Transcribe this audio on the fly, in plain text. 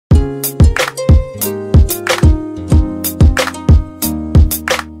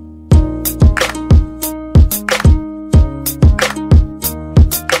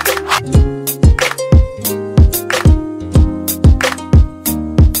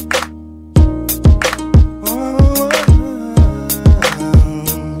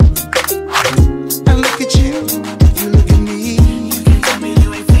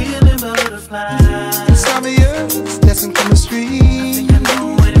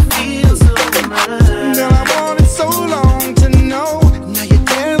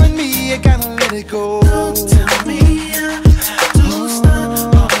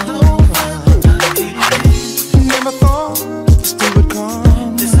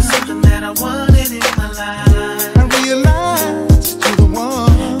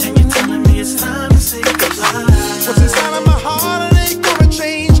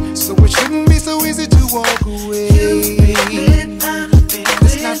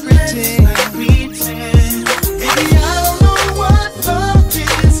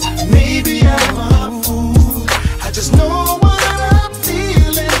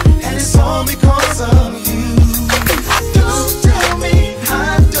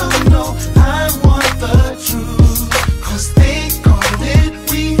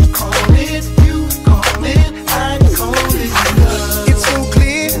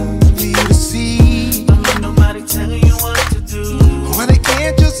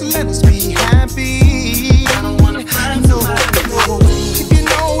So let us be happy. I don't wanna find somebody. If you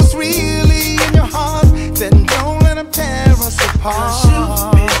know it's really in your heart, then don't let them tear us apart. 'Cause you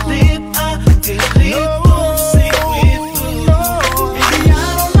believe I believe. Won't sing with you. Maybe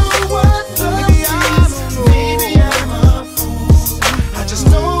I don't know what love is. Maybe I'm a fool. I just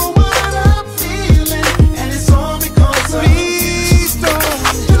know what I'm feeling, and it's all because of please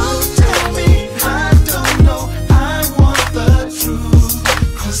don't tell me I don't know. I want the truth.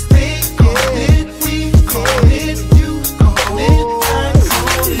 'Cause they call it, we call it, you call it, I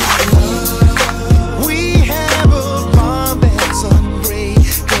call it love. We have a bond that's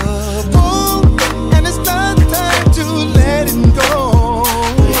unbreakable, and it's not time to let it go.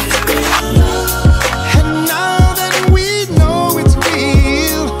 And now that we know it's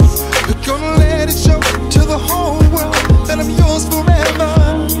real, we're gonna let it show to the whole world that I'm yours forever,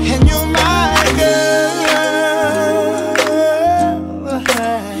 and you're my girl.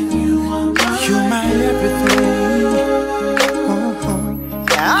 You're my everything.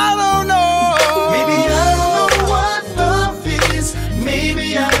 I don't know. Maybe I don't know what love is. Maybe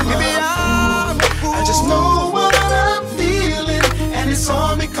I'm a fool. I just know what I'm feeling, and it's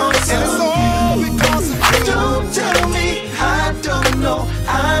all because of you. Don't tell me I don't know.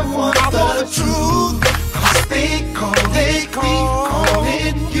 I want the truth. 'Cause they call